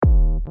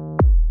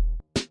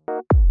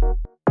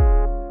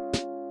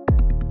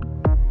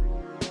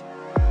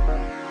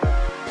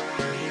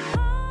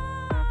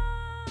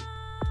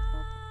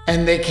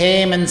And they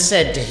came and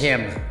said to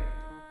him,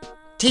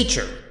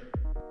 "Teacher,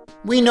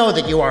 we know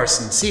that you are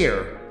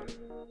sincere,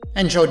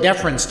 and show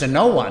deference to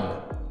no one,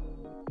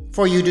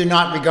 for you do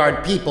not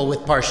regard people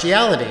with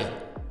partiality,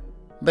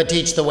 but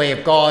teach the way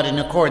of God in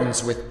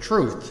accordance with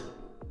truth.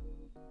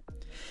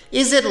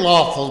 Is it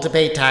lawful to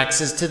pay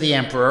taxes to the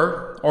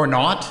emperor or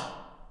not?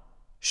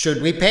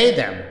 Should we pay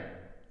them,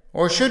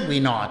 or should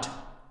we not?"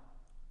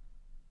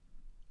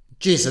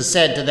 Jesus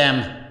said to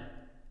them,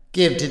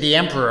 "Give to the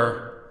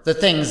emperor the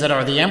things that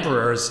are the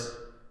emperor's,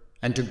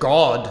 and to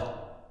God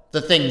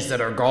the things that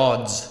are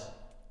God's."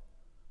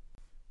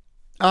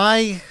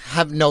 I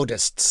have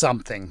noticed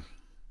something.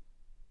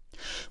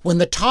 When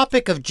the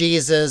topic of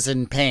Jesus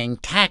and paying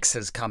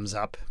taxes comes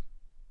up,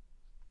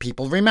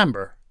 people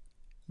remember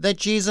that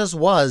Jesus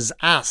was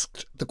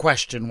asked the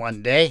question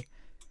one day,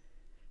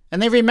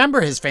 and they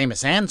remember his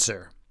famous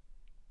answer.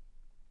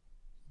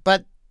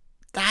 But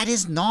that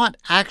is not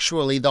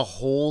actually the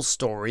whole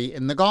story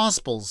in the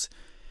Gospels,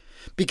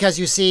 because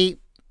you see,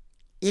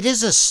 it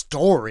is a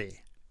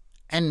story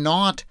and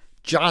not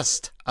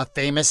just a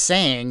famous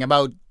saying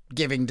about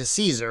giving to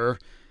Caesar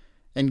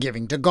and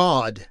giving to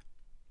God.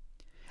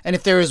 And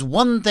if there is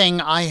one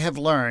thing I have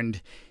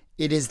learned,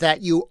 it is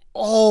that you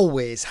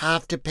always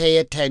have to pay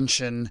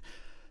attention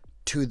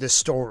to the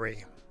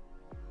story.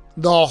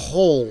 The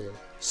whole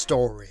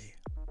story.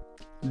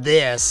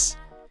 This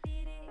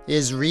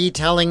is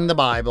Retelling the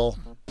Bible.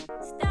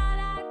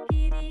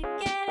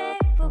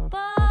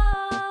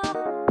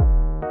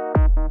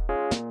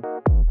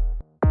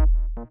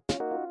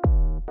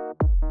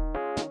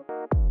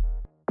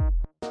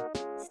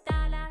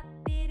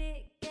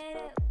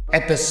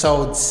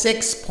 Episode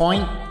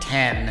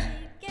 6.10,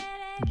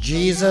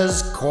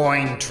 Jesus'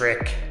 Coin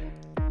Trick.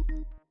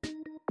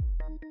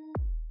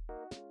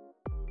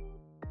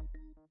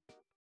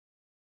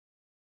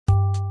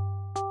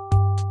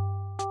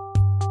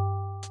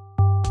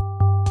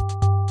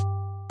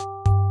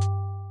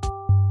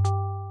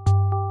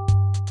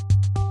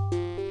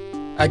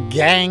 A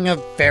gang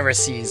of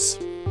Pharisees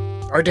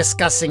are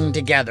discussing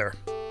together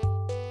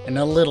in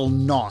a little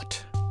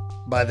knot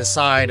by the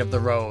side of the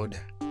road.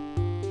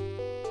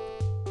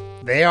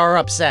 They are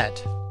upset,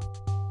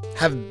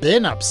 have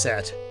been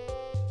upset,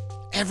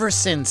 ever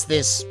since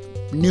this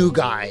new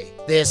guy,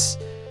 this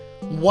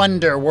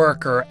wonder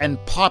worker and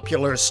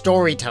popular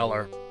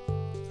storyteller,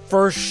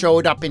 first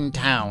showed up in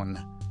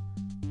town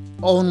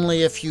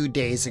only a few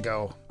days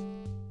ago.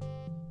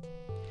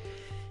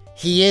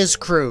 He is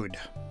crude,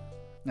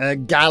 a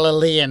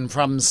Galilean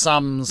from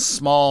some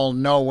small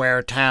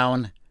nowhere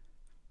town.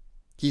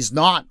 He's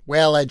not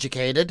well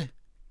educated,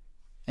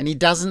 and he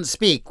doesn't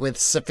speak with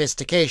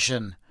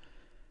sophistication.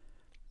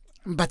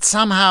 But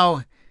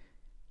somehow,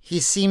 he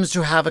seems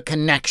to have a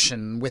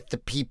connection with the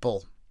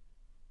people.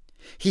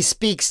 He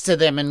speaks to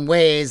them in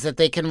ways that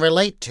they can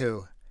relate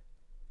to,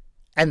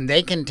 and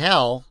they can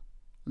tell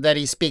that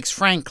he speaks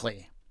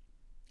frankly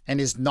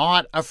and is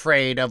not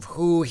afraid of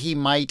who he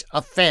might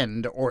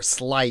offend or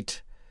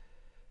slight.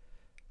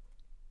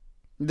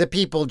 The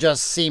people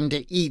just seem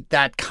to eat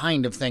that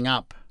kind of thing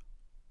up.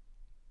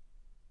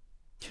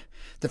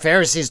 The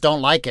Pharisees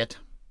don't like it.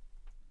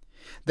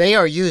 They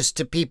are used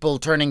to people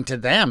turning to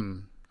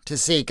them to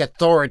seek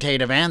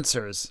authoritative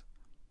answers.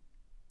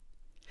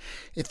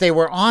 If they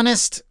were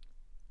honest,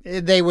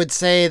 they would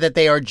say that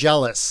they are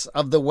jealous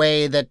of the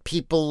way that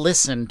people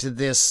listen to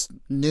this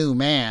new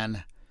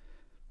man.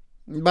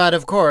 But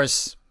of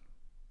course,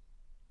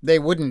 they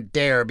wouldn't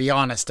dare be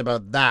honest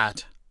about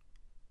that.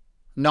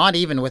 Not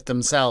even with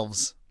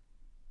themselves.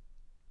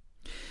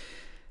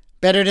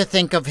 Better to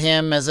think of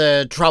him as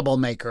a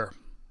troublemaker.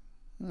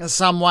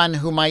 Someone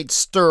who might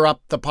stir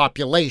up the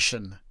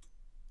population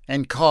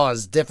and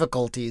cause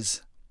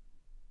difficulties.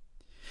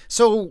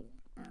 So,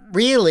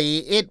 really,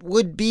 it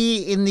would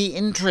be in the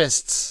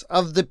interests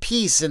of the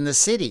peace in the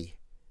city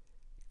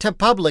to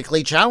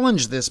publicly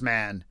challenge this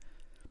man,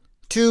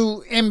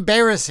 to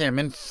embarrass him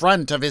in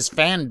front of his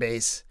fan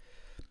base,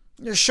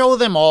 show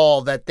them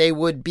all that they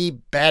would be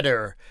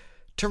better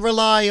to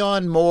rely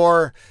on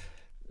more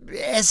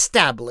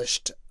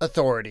established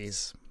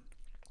authorities.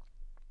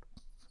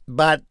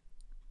 But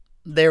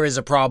there is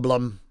a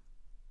problem.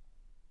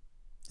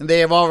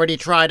 They have already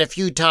tried a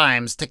few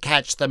times to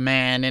catch the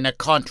man in a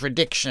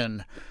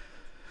contradiction,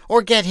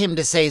 or get him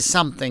to say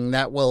something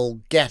that will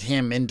get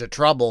him into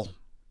trouble.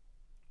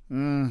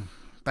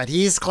 But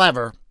he's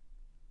clever.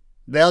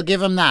 They'll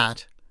give him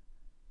that.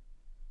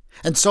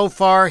 And so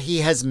far he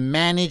has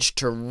managed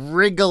to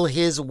wriggle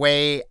his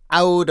way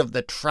out of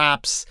the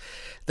traps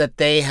that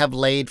they have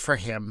laid for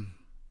him.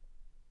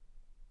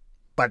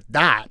 But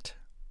that,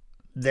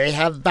 they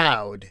have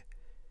vowed,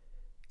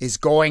 is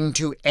going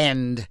to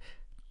end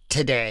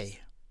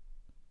today.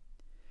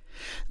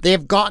 They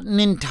have gotten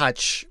in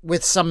touch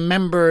with some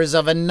members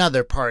of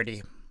another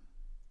party.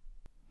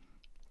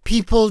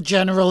 People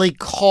generally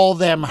call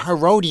them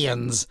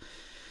Herodians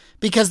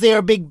because they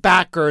are big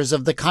backers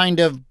of the kind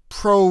of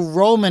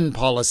pro-Roman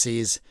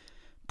policies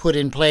put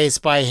in place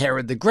by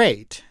Herod the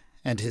Great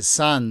and his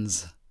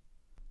sons.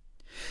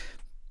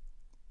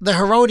 the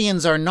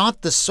Herodians are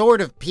not the sort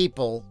of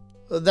people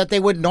that they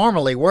would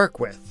normally work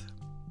with.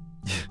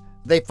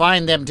 They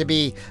find them to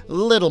be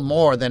little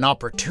more than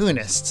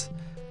opportunists.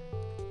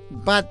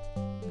 But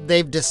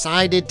they've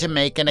decided to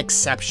make an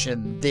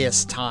exception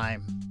this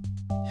time.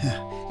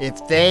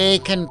 If they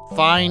can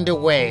find a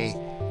way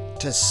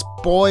to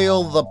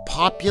spoil the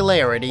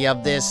popularity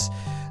of this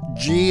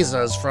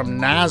Jesus from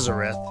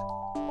Nazareth,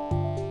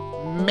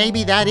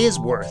 maybe that is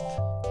worth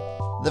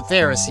the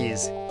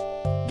Pharisees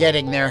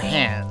getting their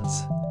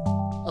hands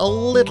a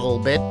little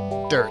bit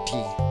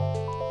dirty.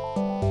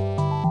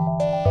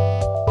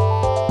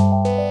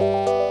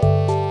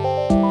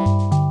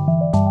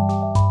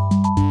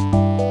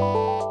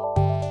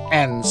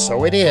 And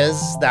so it is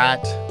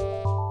that,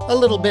 a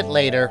little bit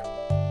later,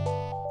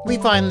 we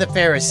find the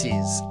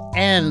Pharisees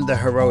and the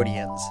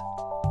Herodians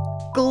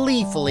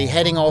gleefully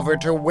heading over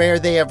to where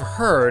they have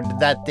heard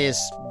that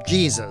this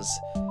Jesus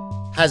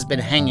has been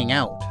hanging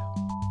out.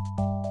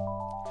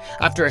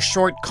 After a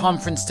short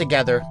conference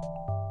together,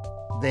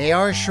 they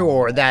are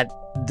sure that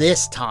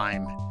this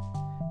time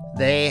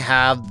they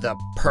have the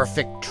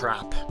perfect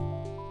trap.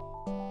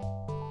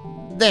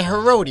 The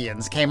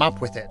Herodians came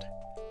up with it,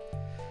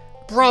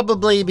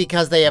 probably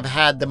because they have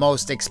had the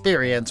most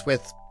experience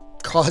with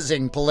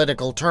causing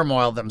political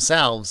turmoil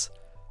themselves.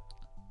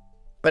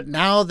 But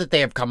now that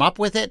they have come up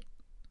with it,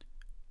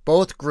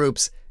 both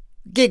groups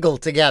giggle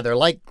together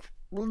like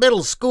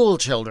little school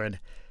children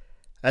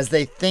as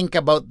they think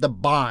about the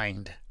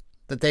bind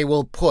that they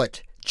will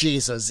put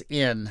Jesus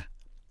in.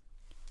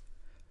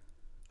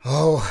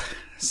 "Oh,"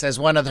 says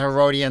one of the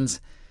Herodians,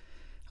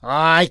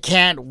 "I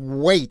can't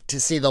wait to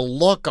see the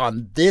look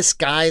on this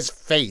guy's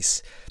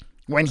face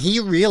when he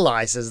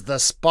realizes the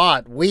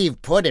spot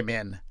we've put him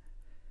in.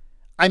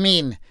 I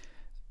mean,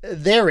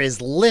 there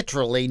is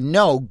literally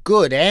no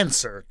good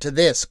answer to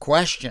this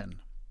question."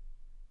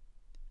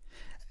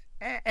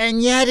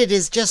 "And yet it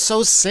is just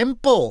so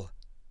simple,"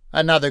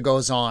 another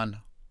goes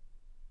on.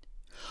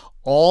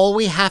 "All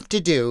we have to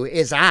do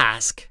is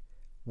ask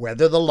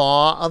whether the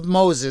law of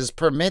Moses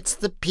permits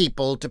the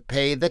people to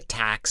pay the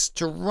tax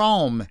to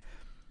Rome.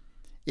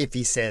 If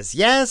he says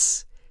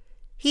yes,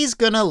 he's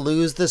going to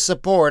lose the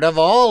support of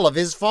all of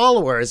his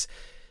followers,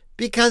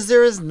 because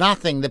there is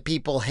nothing the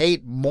people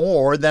hate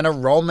more than a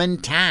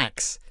Roman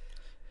tax.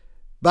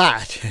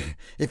 But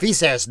if he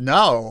says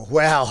no,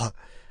 well,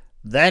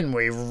 then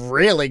we've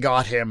really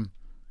got him.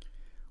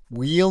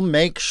 We'll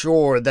make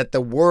sure that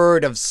the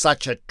word of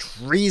such a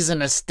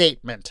treasonous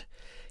statement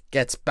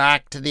gets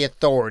back to the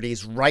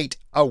authorities right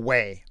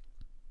away.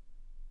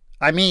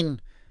 I mean,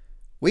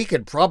 we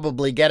could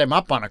probably get him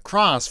up on a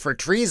cross for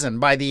treason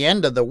by the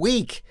end of the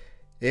week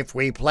if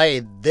we play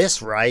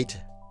this right."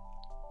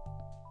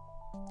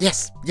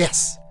 Yes,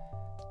 yes,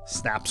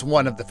 snaps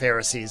one of the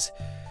Pharisees,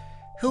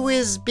 who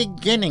is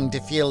beginning to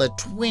feel a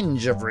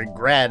twinge of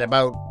regret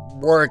about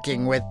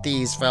working with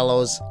these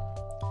fellows.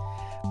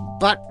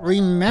 "But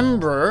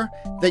remember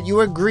that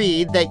you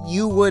agreed that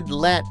you would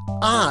let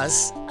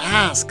us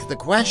ask the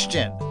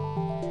question.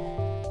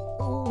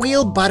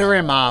 We'll butter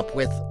him up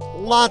with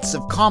lots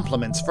of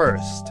compliments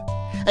first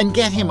and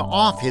get him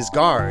off his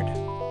guard.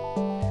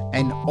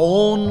 And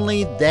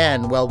only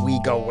then will we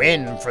go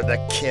in for the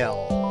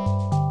kill."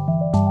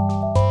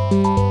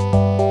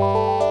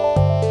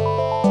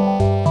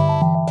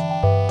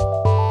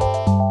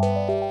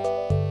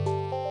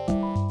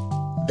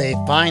 They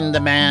find the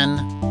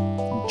man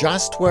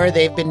just where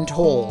they've been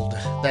told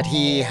that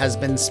he has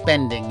been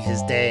spending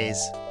his days.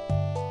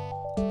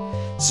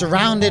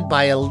 Surrounded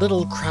by a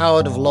little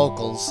crowd of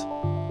locals,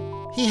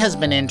 he has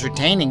been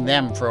entertaining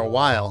them for a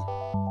while.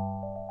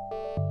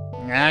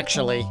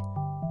 Actually,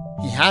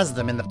 he has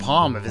them in the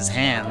palm of his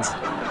hands,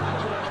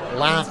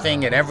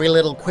 laughing at every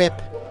little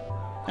quip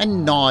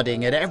and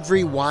nodding at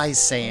every wise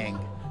saying.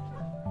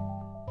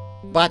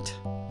 But,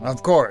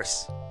 of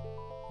course,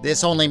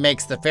 this only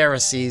makes the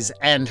Pharisees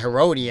and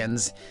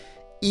Herodians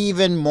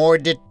even more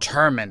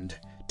determined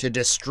to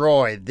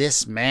destroy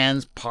this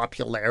man's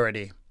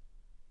popularity.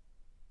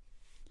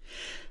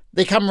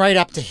 They come right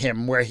up to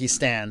him where he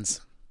stands,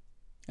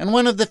 and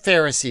one of the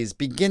Pharisees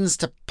begins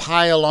to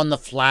pile on the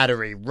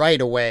flattery right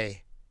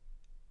away.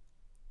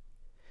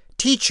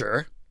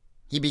 "Teacher,"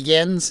 he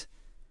begins,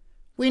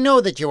 "we know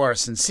that you are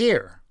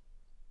sincere,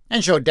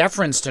 and show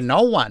deference to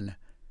no one,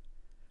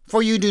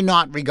 for you do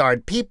not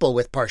regard people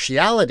with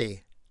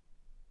partiality."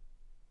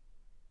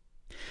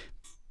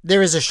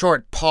 There is a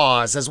short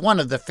pause as one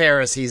of the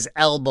Pharisees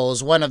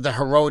elbows one of the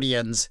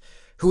Herodians,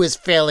 who is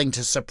failing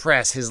to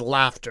suppress his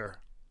laughter,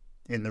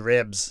 in the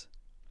ribs.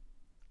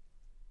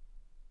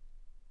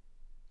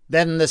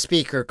 Then the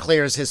speaker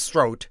clears his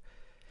throat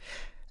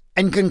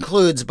and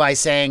concludes by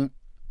saying,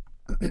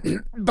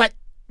 "But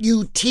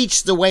you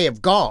teach the way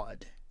of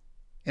God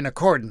in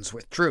accordance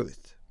with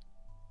truth."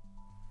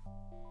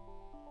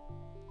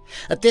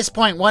 At this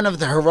point, one of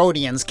the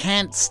Herodians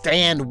can't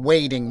stand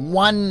waiting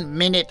 1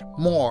 minute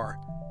more,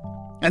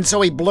 and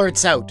so he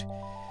blurts out,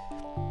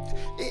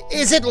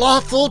 "Is it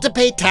lawful to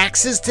pay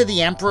taxes to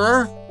the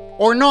emperor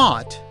or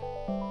not?"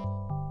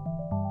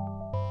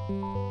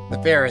 The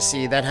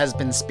Pharisee that has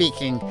been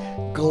speaking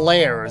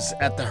glares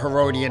at the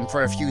Herodian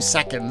for a few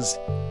seconds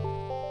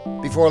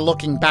before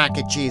looking back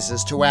at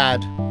Jesus to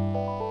add,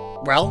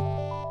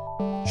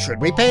 "Well,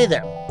 should we pay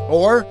them,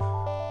 or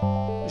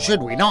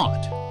should we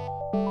not?"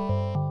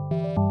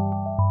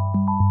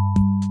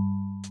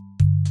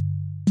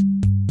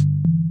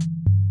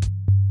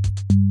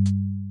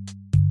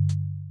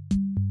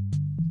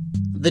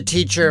 The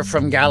teacher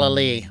from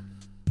Galilee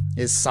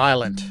is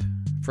silent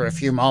for a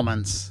few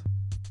moments.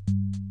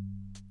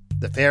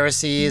 The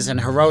Pharisees and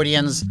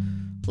Herodians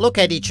look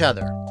at each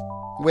other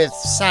with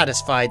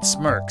satisfied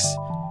smirks,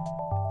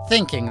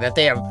 thinking that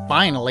they have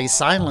finally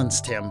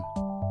silenced him.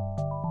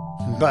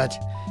 But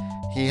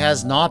he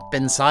has not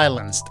been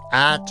silenced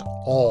at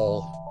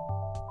all.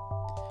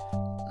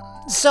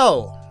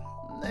 "So,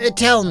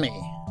 tell me,"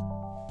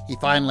 he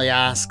finally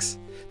asks,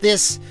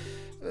 "this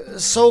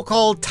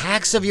so-called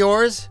tax of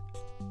yours,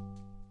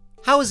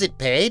 how is it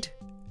paid?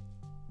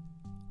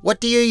 What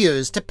do you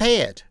use to pay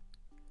it?"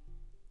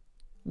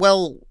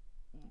 "Well,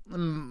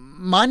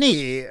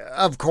 money,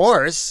 of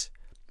course,"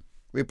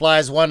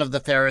 replies one of the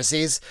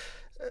Pharisees.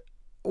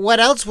 "What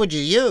else would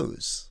you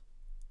use?"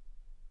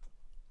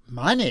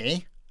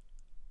 "Money?"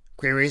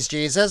 queries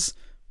Jesus.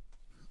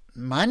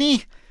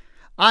 "Money?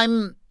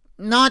 I'm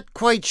not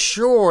quite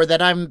sure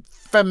that I'm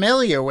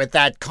familiar with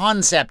that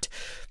concept.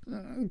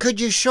 Could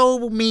you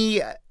show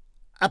me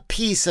a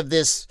piece of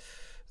this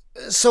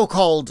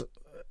so-called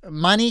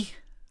money?"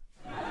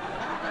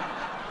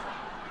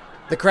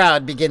 The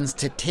crowd begins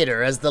to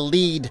titter as the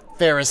lead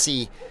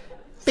Pharisee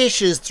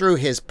fishes through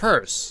his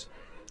purse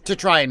to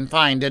try and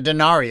find a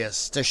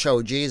denarius to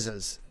show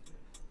Jesus.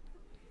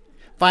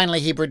 Finally,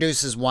 he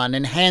produces one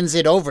and hands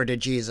it over to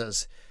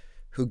Jesus,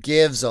 who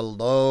gives a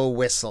low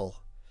whistle.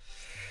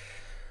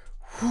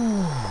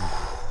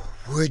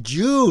 "Would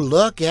you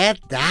look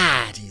at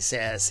that?" he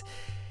says.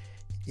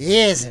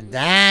 "Isn't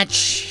that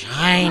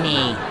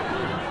shiny?"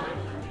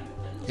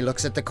 He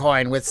looks at the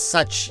coin with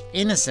such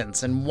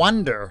innocence and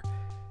wonder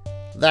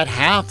that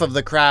half of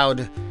the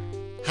crowd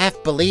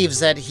half believes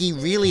that he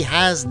really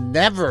has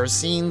never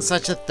seen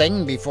such a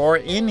thing before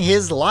in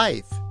his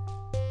life,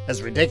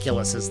 as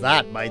ridiculous as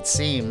that might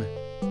seem.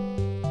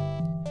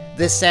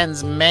 This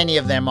sends many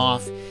of them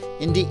off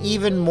into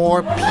even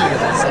more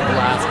peals of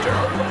laughter.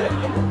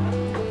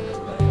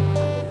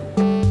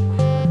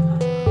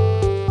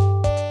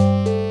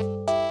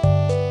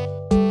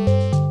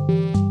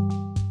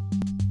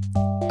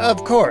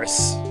 Of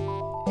course,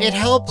 it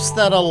helps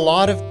that a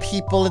lot of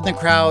people in the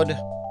crowd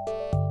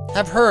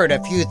have heard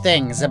a few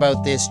things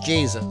about this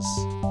Jesus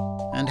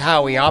and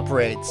how he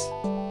operates.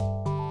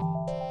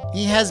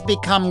 He has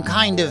become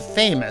kind of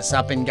famous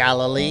up in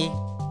Galilee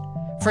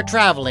for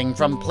traveling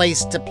from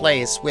place to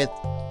place with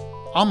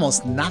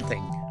almost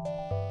nothing.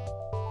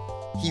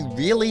 He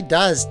really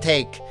does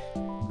take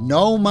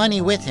no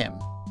money with him.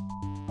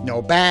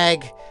 No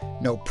bag,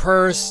 no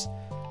purse,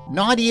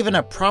 not even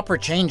a proper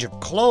change of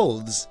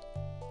clothes.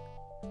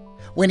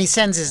 When he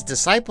sends his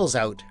disciples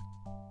out,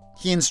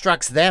 he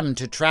instructs them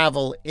to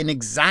travel in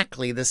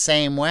exactly the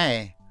same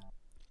way.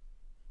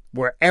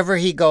 Wherever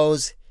he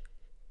goes,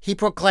 he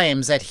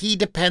proclaims that he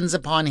depends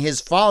upon his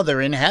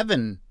Father in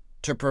heaven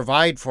to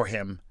provide for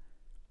him,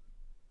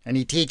 and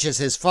he teaches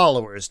his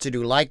followers to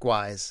do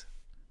likewise.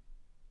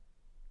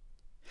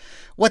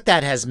 What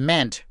that has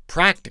meant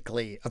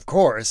practically, of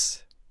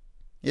course,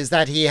 is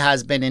that he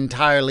has been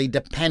entirely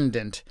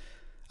dependent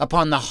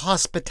upon the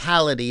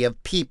hospitality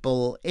of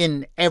people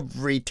in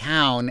every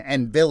town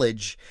and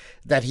village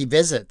that he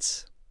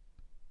visits.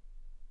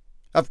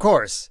 Of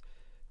course,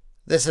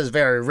 this has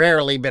very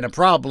rarely been a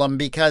problem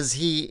because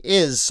he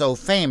is so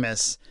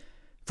famous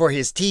for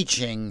his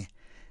teaching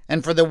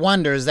and for the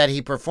wonders that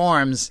he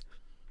performs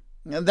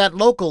that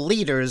local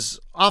leaders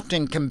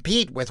often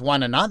compete with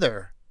one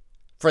another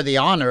for the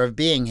honor of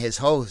being his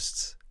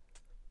hosts.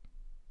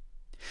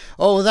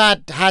 Oh,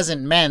 that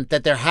hasn't meant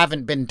that there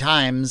haven't been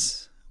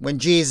times when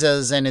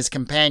Jesus and his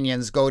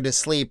companions go to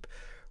sleep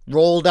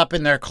rolled up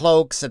in their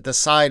cloaks at the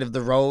side of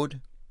the road.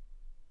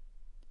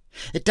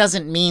 It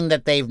doesn't mean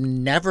that they've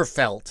never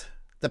felt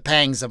the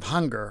pangs of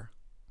hunger.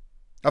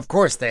 Of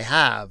course they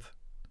have.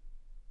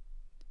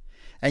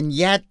 And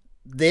yet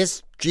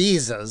this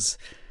Jesus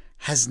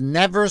has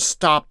never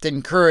stopped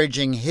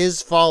encouraging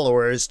his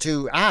followers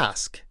to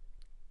ask,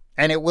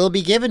 and it will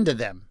be given to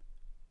them,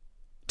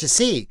 to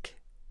seek,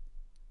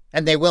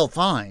 and they will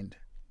find.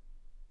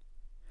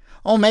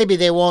 Oh, maybe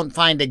they won't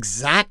find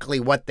exactly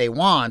what they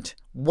want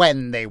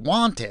when they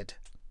want it,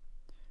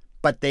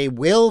 but they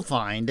will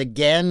find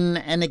again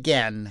and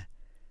again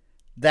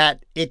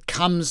that it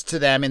comes to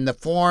them in the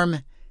form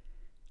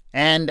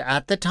and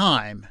at the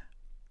time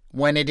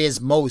when it is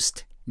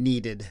most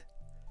needed.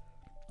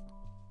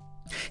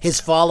 His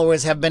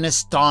followers have been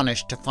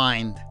astonished to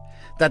find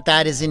that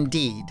that is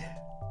indeed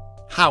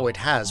how it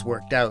has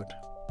worked out.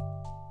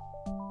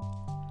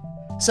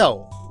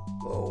 So,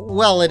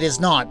 well, it is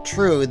not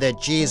true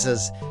that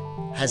Jesus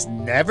has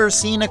never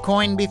seen a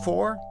coin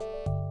before.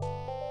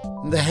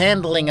 The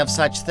handling of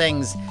such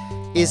things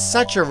is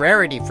such a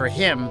rarity for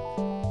him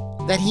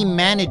that he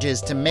manages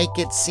to make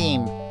it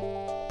seem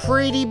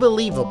pretty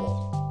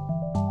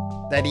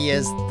believable that he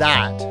is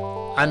that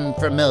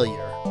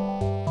unfamiliar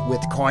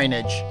with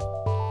coinage.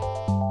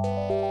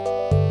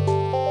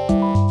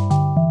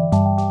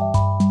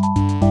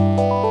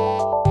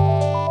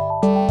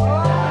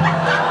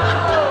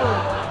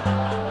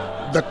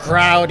 The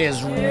crowd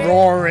is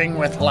roaring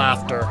with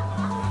laughter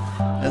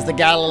as the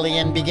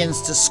Galilean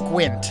begins to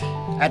squint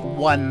at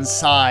one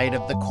side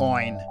of the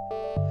coin.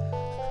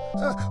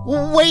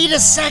 Wait a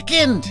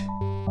second,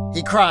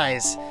 he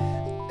cries.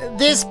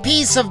 This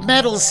piece of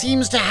metal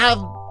seems to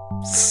have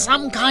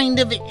some kind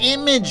of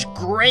image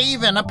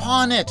graven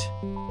upon it.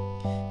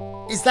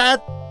 Is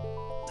that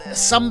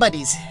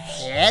somebody's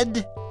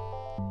head?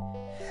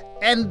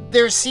 And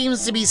there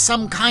seems to be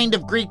some kind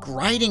of Greek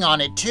writing on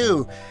it,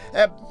 too.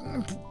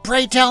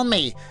 Pray tell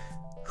me,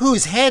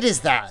 whose head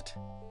is that?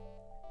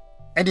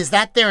 And is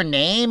that their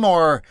name,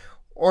 or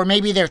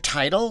maybe their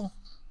title?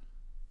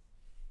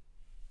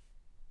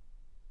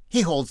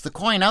 He holds the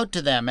coin out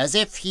to them as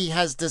if he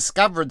has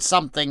discovered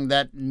something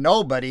that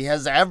nobody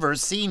has ever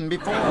seen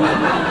before.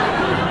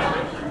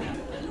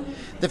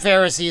 The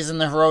Pharisees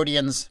and the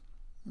Herodians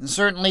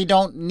certainly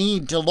don't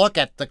need to look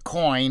at the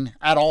coin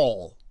at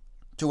all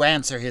to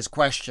answer his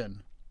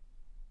question.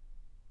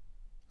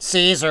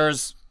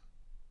 Caesar's,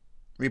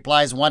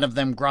 replies one of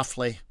them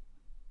gruffly.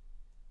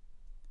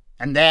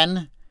 And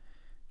then,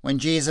 when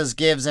Jesus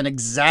gives an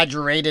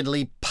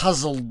exaggeratedly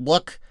puzzled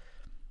look,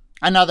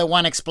 another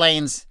one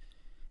explains,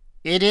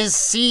 "It is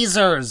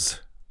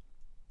Caesar's."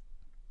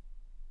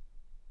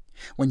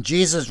 When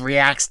Jesus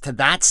reacts to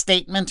that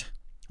statement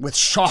with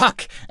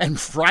shock and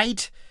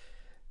fright,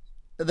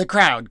 the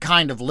crowd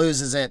kind of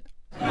loses it.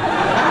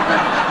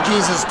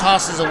 Jesus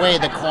tosses away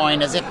the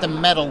coin as if the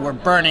metal were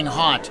burning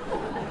hot.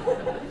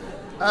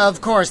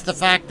 Of course, the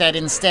fact that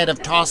instead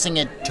of tossing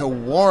it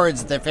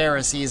towards the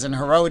Pharisees and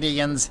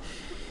Herodians,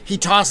 he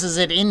tosses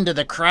it into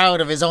the crowd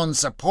of his own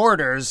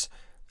supporters,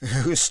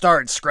 who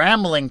start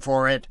scrambling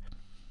for it,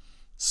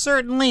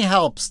 certainly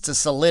helps to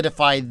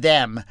solidify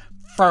them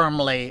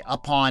firmly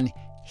upon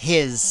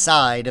his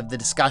side of the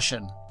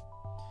discussion.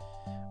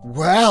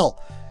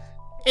 Well,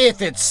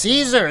 if it's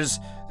Caesar's,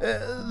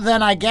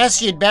 then I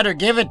guess you'd better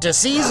give it to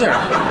Caesar,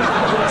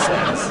 he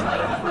says.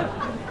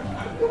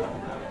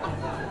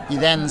 He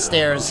then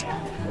stares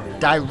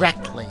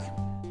directly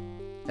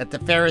at the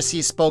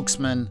Pharisee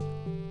spokesman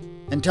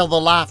until the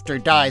laughter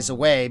dies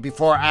away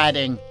before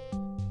adding,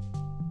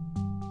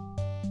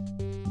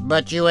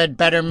 "But you had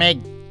better make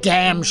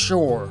damn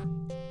sure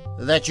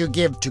that you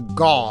give to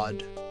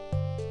God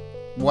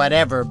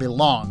whatever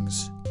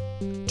belongs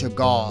to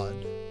God."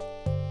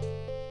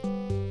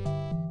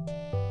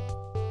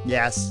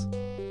 Yes,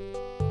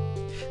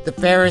 the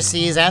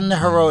Pharisees and the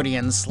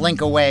Herodians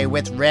slink away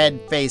with red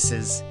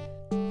faces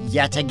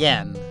yet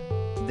again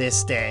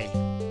this day.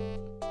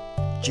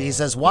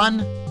 Jesus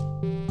won,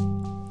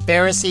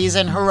 Pharisees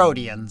and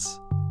Herodians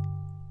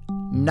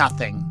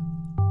nothing.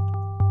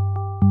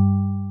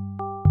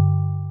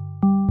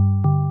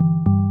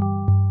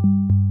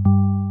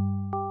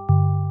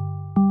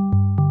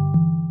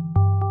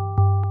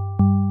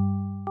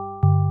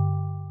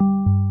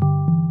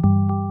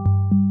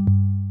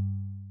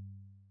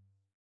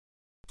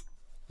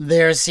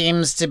 There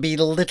seems to be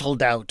little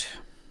doubt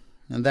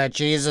that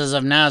Jesus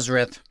of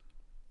Nazareth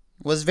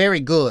was very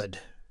good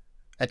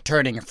at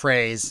turning a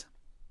phrase.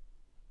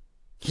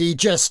 He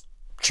just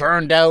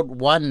churned out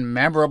one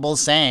memorable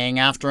saying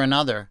after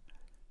another.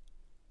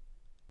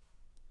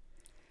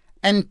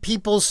 And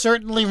people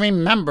certainly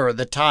remember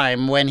the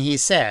time when he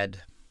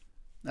said,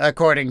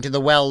 according to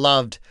the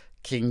well-loved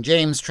King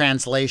James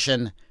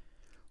translation,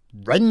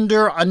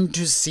 "Render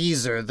unto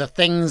Caesar the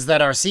things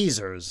that are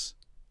Caesar's,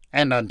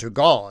 and unto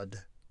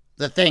God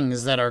the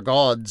things that are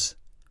God's."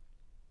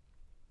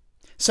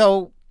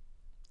 So,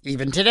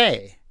 even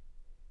today,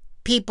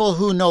 people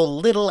who know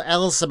little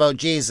else about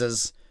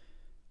Jesus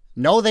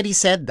know that he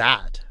said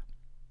that.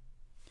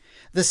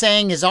 The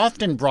saying is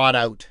often brought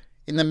out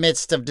in the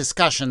midst of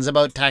discussions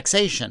about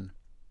taxation.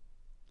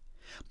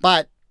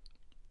 But,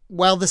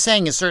 while the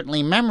saying is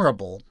certainly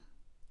memorable,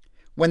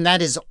 when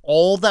that is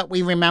all that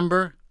we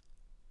remember,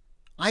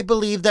 I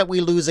believe that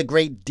we lose a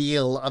great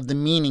deal of the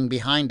meaning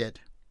behind it.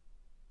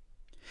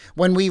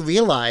 When we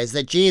realize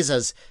that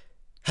Jesus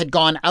had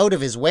gone out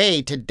of his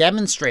way to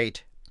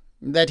demonstrate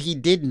that he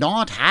did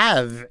not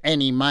have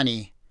any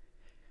money,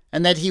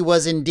 and that he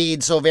was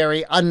indeed so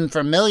very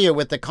unfamiliar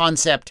with the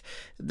concept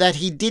that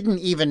he didn't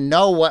even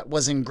know what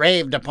was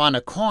engraved upon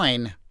a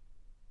coin,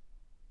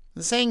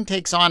 the saying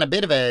takes on a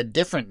bit of a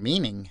different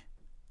meaning.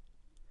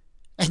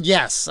 And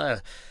yes,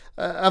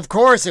 of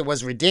course it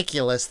was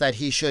ridiculous that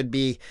he should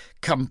be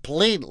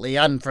completely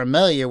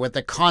unfamiliar with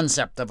the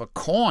concept of a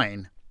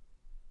coin.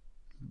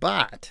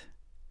 But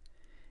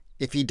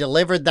if he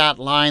delivered that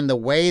line the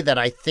way that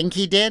I think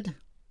he did,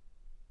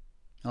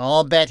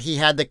 I'll bet he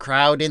had the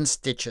crowd in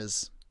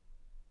stitches.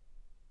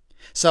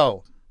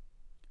 So,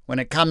 when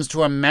it comes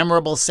to a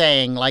memorable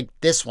saying like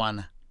this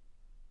one,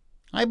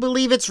 I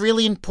believe it's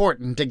really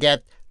important to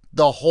get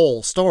the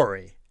whole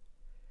story,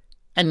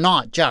 and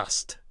not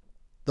just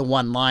the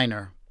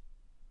one-liner.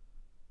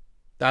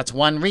 That's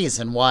one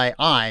reason why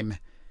I'm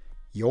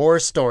your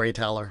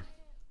storyteller.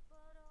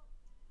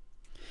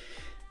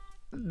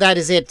 That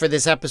is it for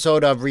this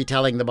episode of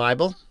Retelling the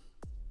Bible.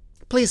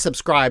 Please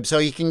subscribe so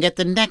you can get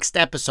the next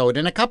episode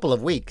in a couple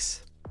of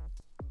weeks.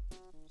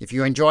 If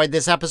you enjoyed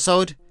this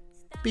episode,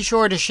 be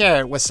sure to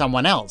share it with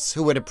someone else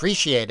who would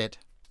appreciate it.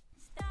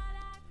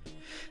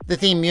 The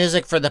theme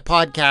music for the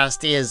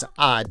podcast is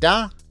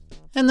Ada,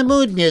 and the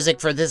mood music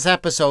for this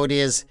episode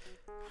is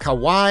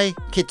Kawaii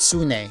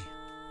Kitsune.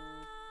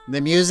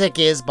 The music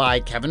is by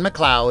Kevin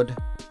MacLeod,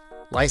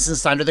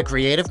 licensed under the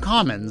Creative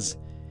Commons,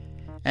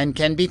 and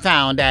can be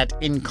found at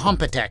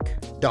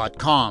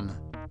incompetech.com.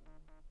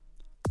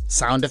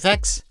 Sound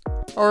effects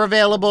are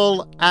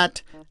available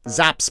at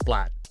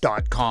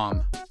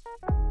zapsplat.com.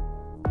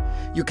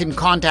 You can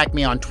contact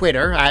me on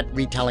Twitter at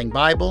Retelling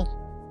Bible,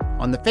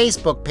 on the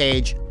Facebook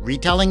page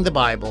Retelling the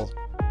Bible.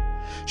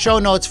 Show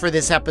notes for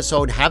this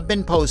episode have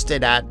been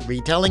posted at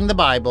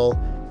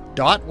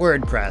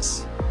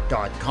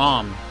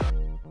retellingthebible.wordpress.com.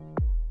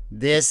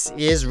 This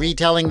is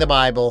Retelling the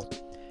Bible,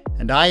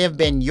 and I have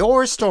been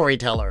your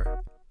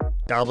storyteller,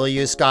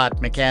 W. Scott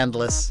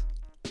McCandless.